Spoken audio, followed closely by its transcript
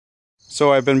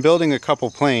So I've been building a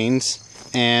couple planes,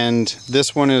 and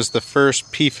this one is the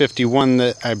first P51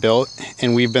 that I built,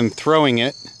 and we've been throwing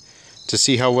it to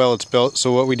see how well it's built.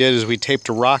 So what we did is we taped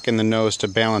a rock in the nose to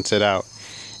balance it out.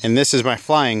 And this is my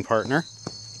flying partner.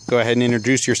 Go ahead and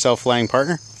introduce yourself, flying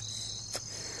partner.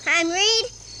 I'm Reid,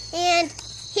 and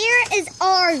here is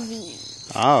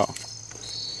RV. Oh.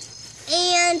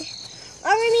 And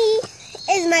RV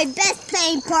is my best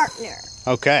plane partner.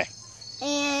 Okay.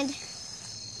 And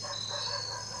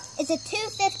it's a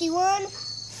 251,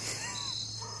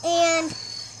 and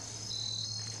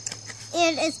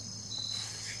its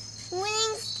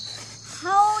wings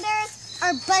holders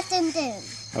are buttoned in.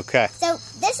 Okay. So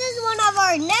this is one of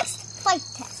our next flight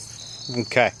tests.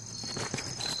 Okay.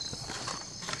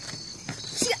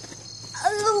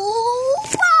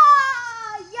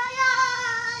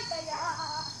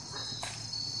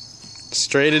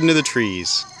 Straight into the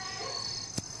trees.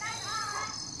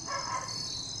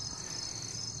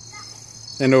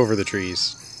 And over the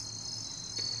trees.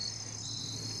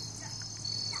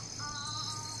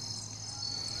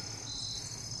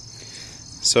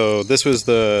 So this was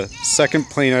the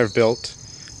second plane I've built.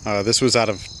 This was out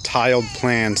of tiled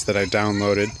plans that I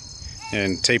downloaded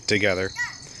and taped together.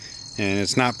 And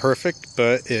it's not perfect,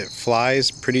 but it flies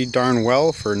pretty darn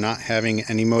well for not having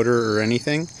any motor or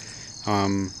anything.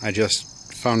 I just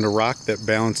found a rock that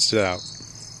balanced it out.